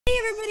Hey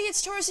everybody,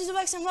 it's Taurus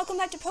and welcome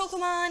back to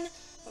Pokemon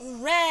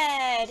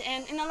Red.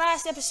 And in the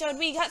last episode,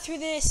 we got through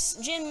this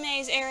gym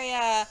maze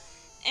area,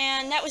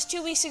 and that was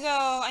 2 weeks ago.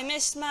 I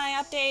missed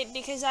my update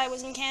because I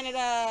was in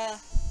Canada.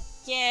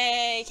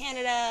 Yay,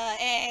 Canada,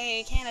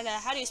 A, Canada.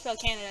 How do you spell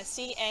Canada?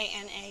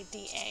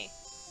 C-A-N-A-D-A.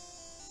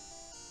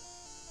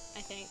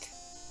 I think.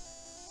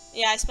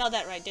 Yeah, I spelled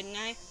that right, didn't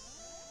I?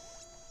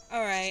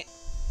 Alright.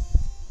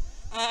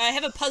 I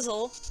have a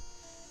puzzle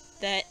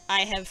that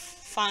I have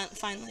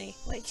finally,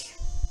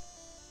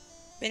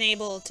 been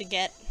able to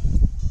get.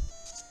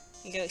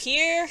 You go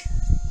here,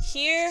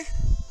 here,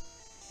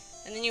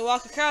 and then you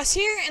walk across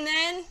here, and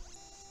then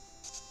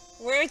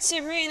where's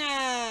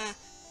Sabrina?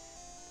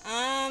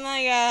 Oh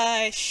my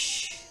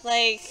gosh.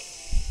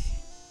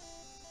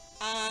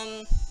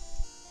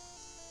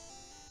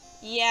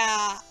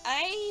 Yeah,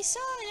 I saw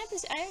an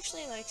episode. I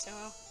actually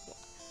saw.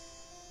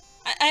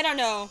 I don't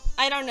know.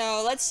 I don't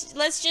know.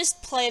 Let's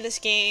just play this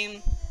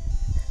game.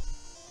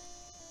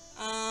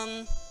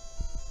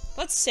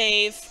 Let's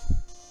save.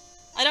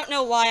 I don't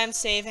know why I'm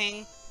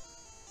saving.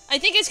 I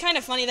think it's kind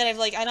of funny that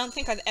I don't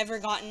think I've ever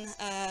gotten,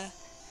 a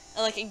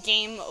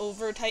game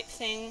over type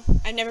thing.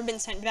 I've never been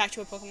sent back to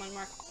a Pokemon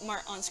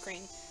Mart on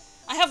screen.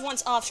 I have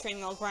once off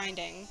screen while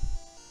grinding.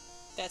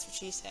 That's what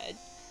she said.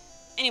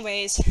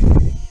 Anyways,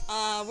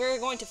 we're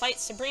going to fight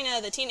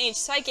Sabrina, the teenage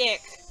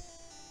psychic.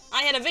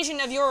 I had a vision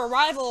of your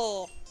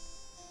arrival.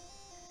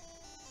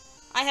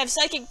 I have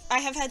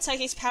had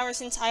psychic's power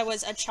since I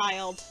was a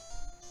child.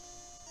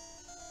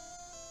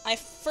 I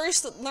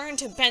first learned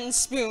to bend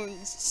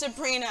spoons.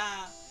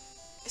 Sabrina.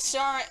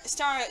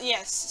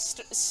 Sabrina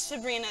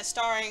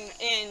starring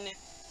in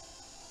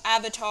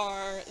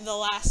Avatar, The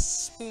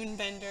Last Spoon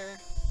Bender.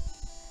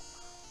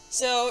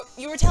 So,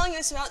 you were telling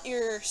us about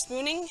your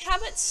spooning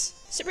habits,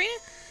 Sabrina?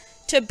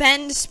 To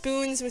bend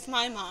spoons with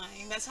my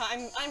mind. That's how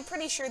I'm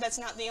pretty sure that's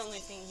not the only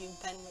thing you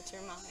bend with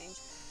your mind.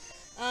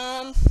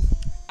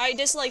 I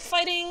dislike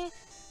fighting,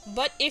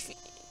 but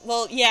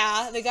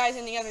yeah, the guys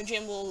in the other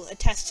gym will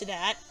attest to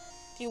that.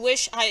 If you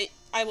wish, I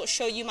will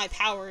show you my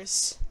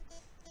powers.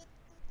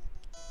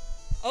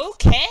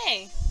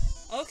 Okay.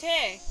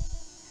 Okay.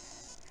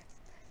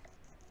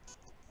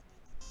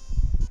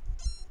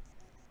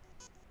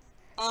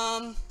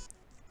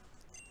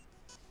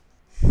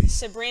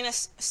 Sabrina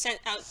sent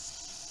out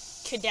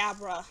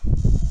Kadabra.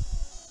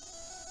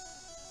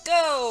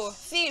 Go!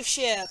 Thief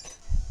ship!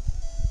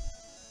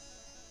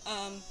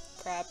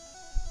 Crap.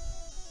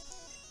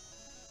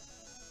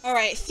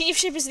 Alright, Thief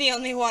ship is the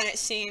only one, it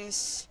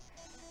seems.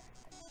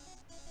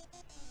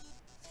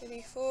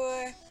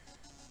 34...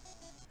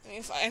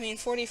 I mean,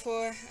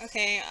 44.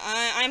 Okay,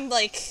 I'm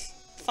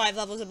 5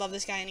 levels above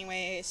this guy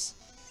anyways.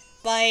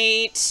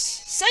 Bite.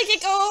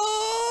 Psychic!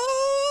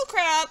 Oh,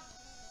 crap!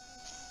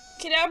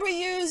 Kadabra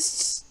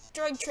used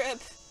drug trip.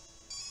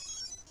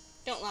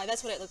 Don't lie,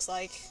 that's what it looks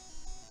like.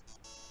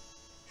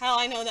 How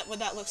I know that what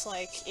that looks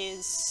like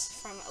is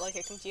from, a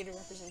computer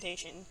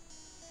representation.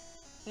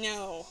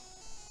 No.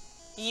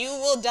 You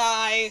will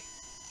die.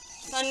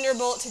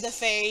 Thunderbolt to the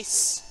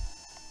face.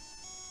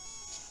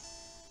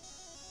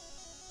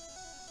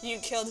 You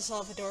killed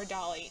Salvador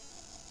Dali.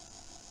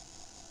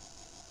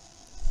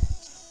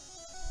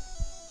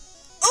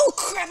 Oh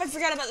crap, I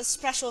forgot about the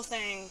special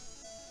thing.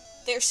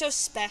 They're so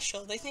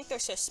special. They think they're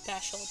so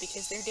special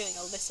because they're doing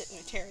illicit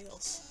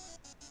materials.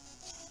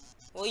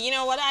 Well, you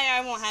know what?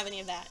 I won't have any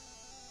of that.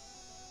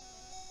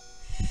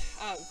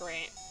 Oh,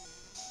 great.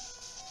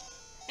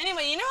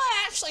 Anyway, you know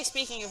what? Actually,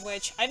 speaking of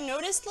which, I've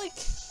noticed,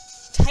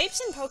 types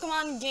in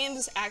Pokemon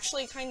games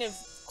actually kind of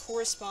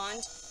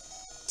correspond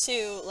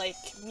to,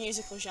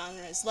 musical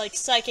genres. Like,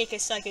 Psychic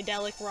is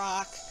psychedelic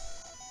rock.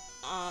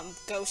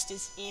 Ghost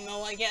is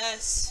emo, I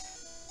guess.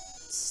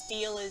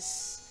 Steel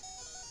is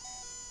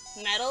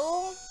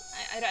metal?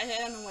 I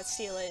don't know what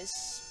steel is.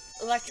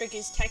 Electric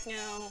is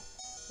techno.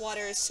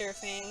 Water is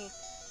surfing.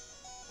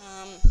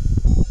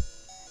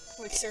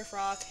 Surf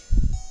rock.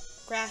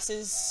 Grass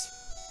is...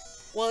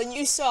 Well,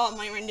 you saw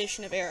my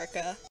rendition of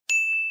Erica.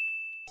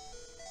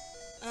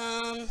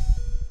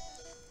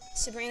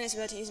 Sabrina's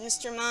about to use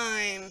Mr.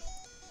 Mime.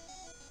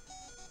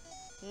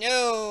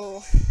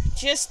 No.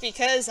 Just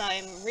because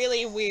I'm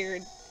really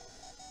weird.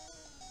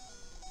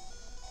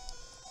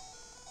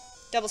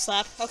 Double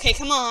slap. Okay,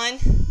 come on.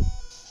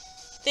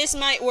 This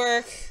might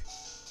work.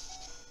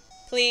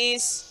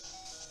 Please.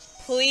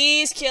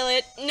 Please kill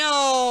it.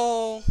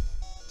 No.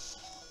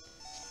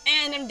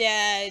 And I'm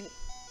dead.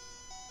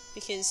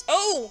 Because,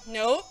 oh,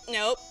 nope.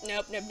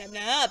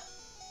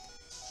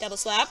 Double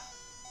slap.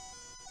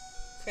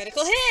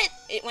 Critical hit.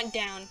 It went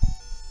down.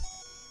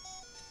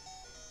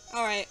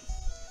 Alright.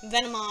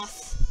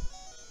 Venomoth.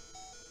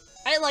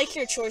 I like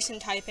your choice in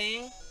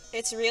typing.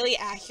 It's really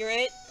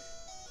accurate.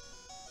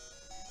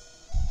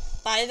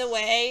 By the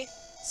way,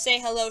 say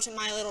hello to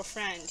my little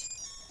friend.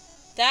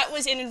 That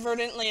was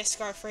inadvertently a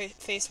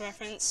Scarface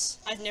reference.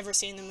 I've never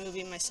seen the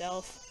movie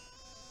myself.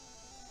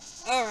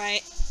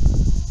 Alright.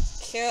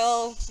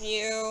 Kill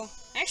you.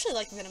 I actually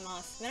like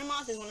Venomoth.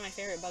 Venomoth is one of my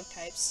favorite bug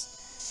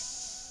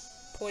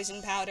types.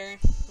 Poison powder.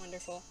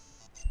 Wonderful.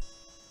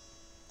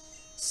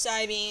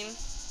 Psybeam.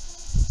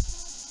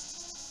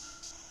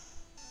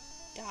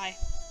 Die.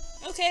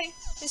 Okay,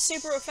 it's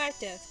super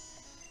effective.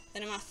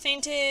 Then I'm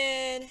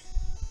fainted.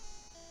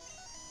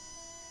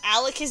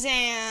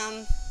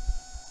 Alakazam.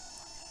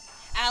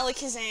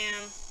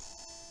 Alakazam.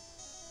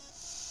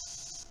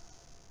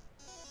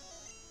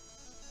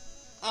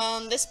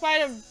 This might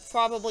have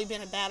probably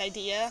been a bad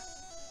idea.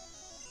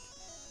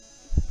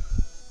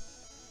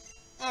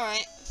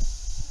 Alright.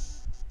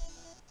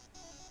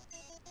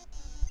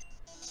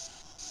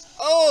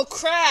 Oh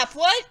crap,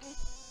 what?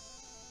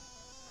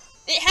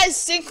 It has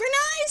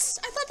synchronized?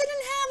 I thought they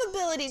didn't have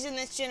abilities in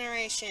this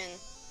generation.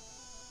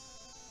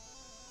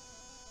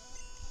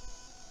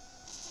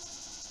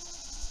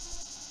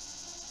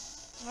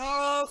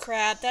 Oh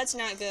crap, that's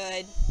not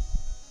good.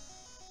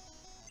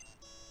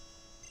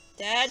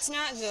 That's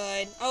not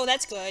good. Oh,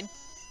 that's good.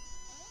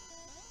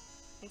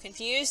 I'm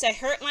confused. I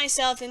hurt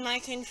myself in my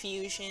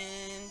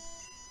confusion.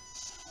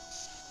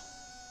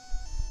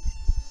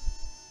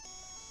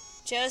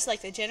 Just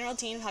like the general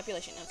teen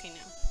population. Okay,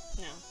 no.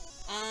 No.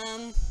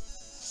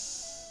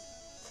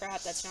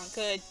 Crap, that's not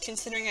good,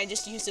 considering I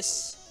just used a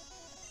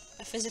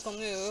physical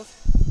move.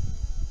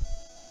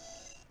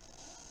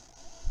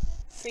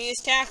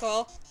 Freeze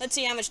tackle. Let's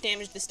see how much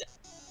damage this does.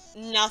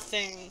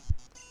 Nothing.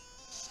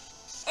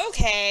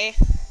 Okay.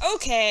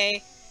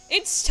 Okay.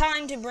 It's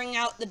time to bring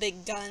out the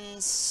big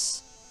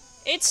guns.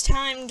 It's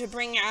time to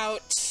bring out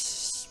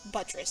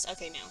Buttress.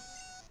 Okay, no.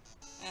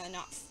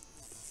 Not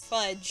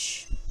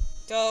Fudge.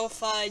 Go,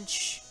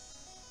 Fudge.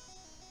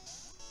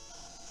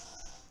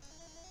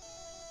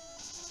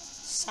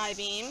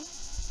 Psybeam.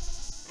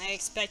 I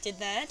expected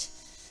that.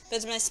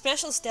 But my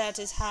special stat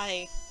is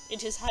high.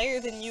 It is higher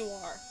than you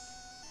are.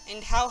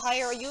 And how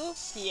high are you?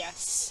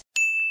 Yes.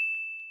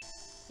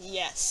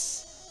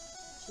 Yes.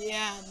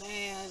 Yeah,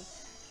 man.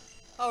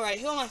 Alright,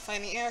 who am I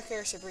fighting? Erica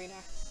or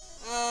Sabrina?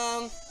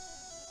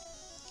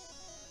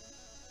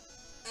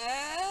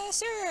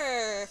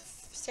 Surf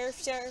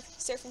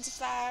and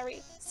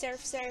safari.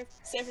 Surf and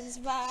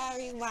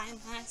safari. Why am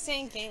I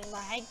singing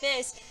like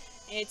this?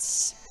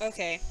 It's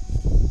okay.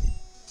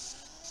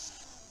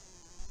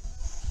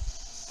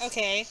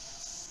 Okay.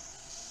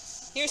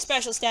 Your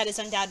special stat is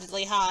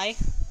undoubtedly high.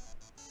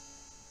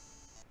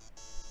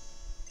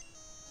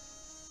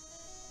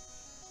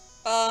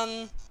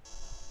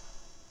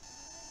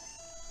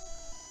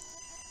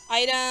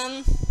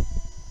 Item.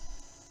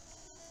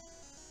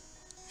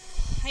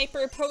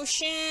 Hyper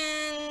potion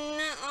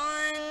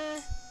on.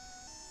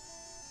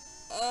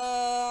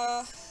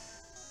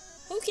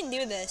 Who can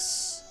do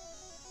this?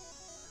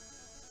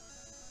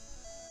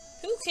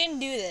 Who can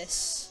do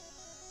this?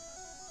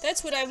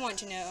 That's what I want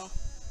to know.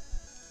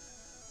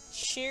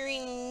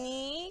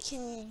 Shirini,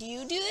 can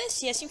you do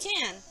this? Yes, you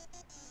can.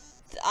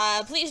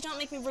 Please don't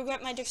make me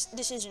regret my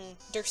decision.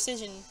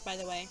 Decision, by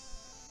the way.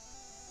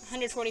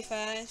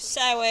 145.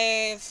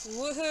 Psywave.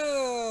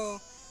 Woohoo!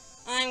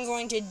 I'm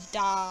going to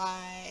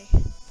die.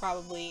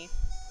 Probably.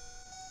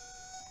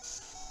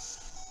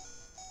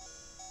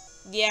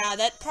 Yeah,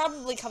 that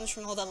probably comes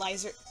from all the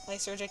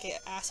lysergic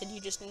acid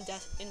you just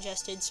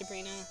ingested,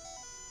 Sabrina.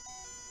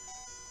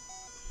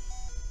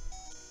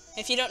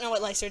 If you don't know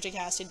what lysergic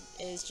acid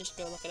is, just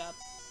go look it up.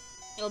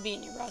 It'll be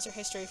in your browser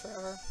history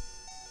forever.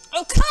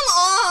 Oh, come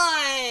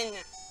on!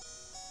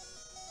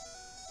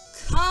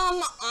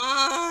 Come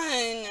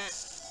on!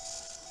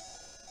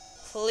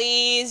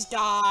 Please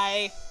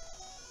die.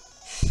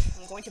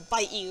 I'm going to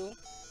bite you.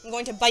 I'm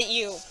going to bite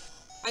you.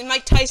 I'm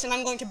Mike Tyson,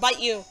 I'm going to bite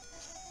you.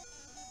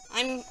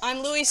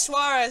 I'm Luis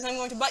Suarez, I'm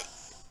going to bite.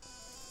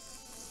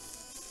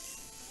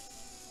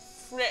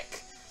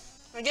 Frick.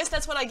 I guess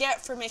that's what I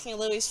get for making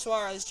Luis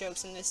Suarez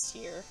jokes in this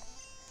year.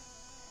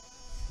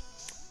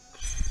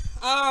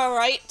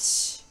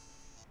 Alright.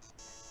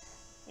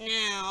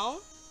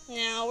 Now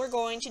we're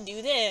going to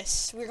do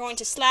this. We're going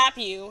to slap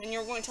you, and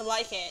you're going to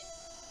like it.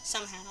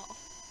 Somehow.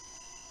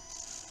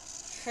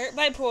 Hurt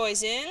by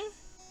poison.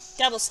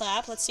 Double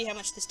slap. Let's see how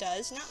much this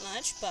does. Not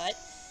much, but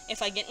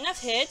if I get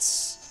enough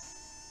hits,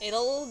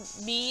 it'll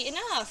be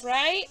enough,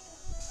 right?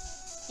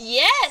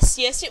 Yes!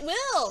 Yes, it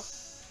will!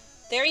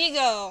 There you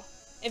go.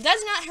 If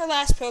that's not her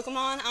last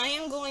Pokemon, I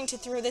am going to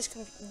throw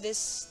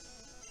this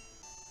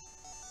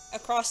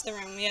across the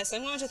room. Yes,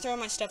 I'm going to throw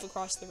my stuff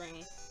across the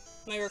room.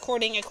 My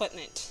recording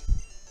equipment.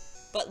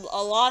 But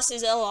a loss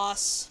is a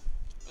loss.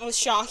 It was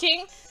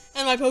shocking.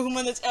 And my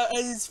Pokemon that's out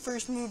as its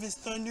first move is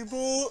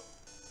Thunderbolt.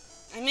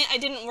 I meant I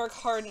didn't work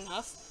hard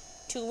enough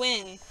to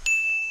win.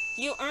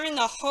 You earn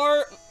the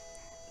heart.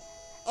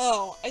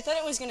 Oh, I thought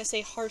it was gonna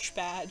say Harsh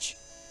Badge.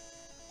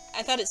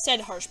 I thought it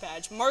said Harsh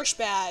Badge. Marsh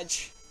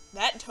Badge.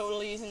 That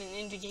totally isn't an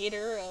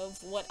indicator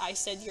of what I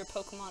said your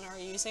Pokemon are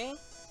using.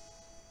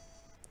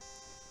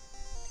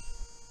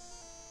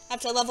 Up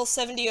to level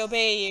 70,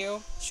 obey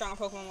you. Stronger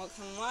Pokemon will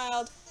come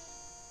wild.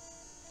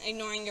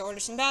 Ignoring your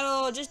orders in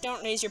battle, just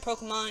don't raise your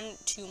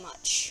Pokemon too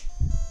much.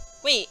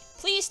 Wait,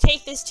 please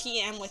take this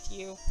TM with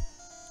you.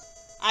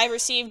 I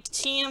received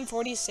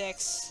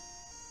TM46.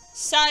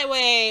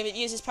 Psywave, it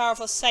uses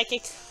powerful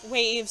psychic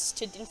waves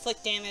to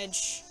inflict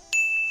damage.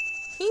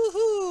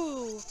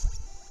 Hoo-hoo!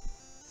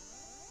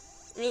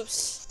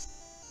 Oops.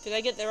 Did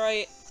I get the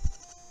right?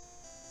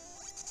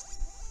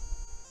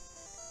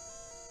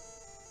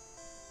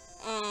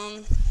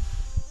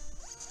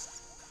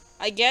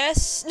 I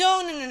guess.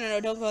 No,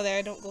 don't go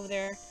there. Don't go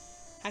there.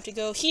 I have to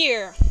go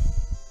here.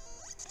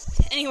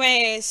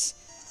 Anyways,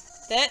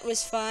 that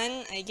was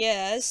fun, I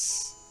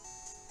guess.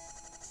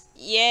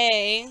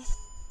 Yay.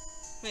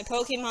 My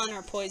Pokemon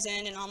are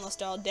poisoned and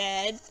almost all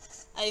dead.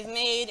 I've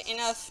made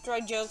enough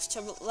drug jokes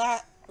to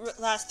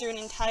last through an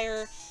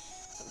entire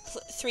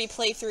 3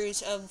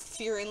 playthroughs of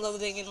Fear and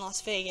Loathing in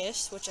Las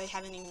Vegas, which I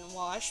haven't even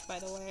watched, by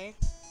the way.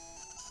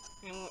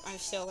 I'm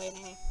still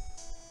waiting.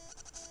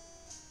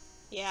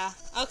 Yeah,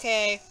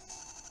 okay.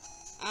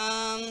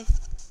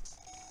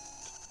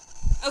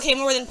 Okay,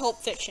 more than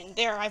Pulp Fiction.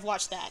 There, I've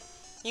watched that.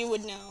 You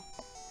would know.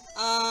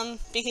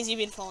 Because you've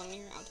been following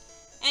me around.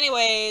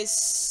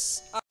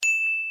 Anyways,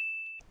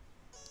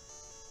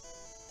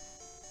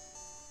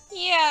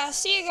 yeah,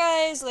 see you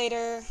guys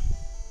later.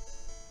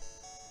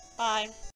 Bye.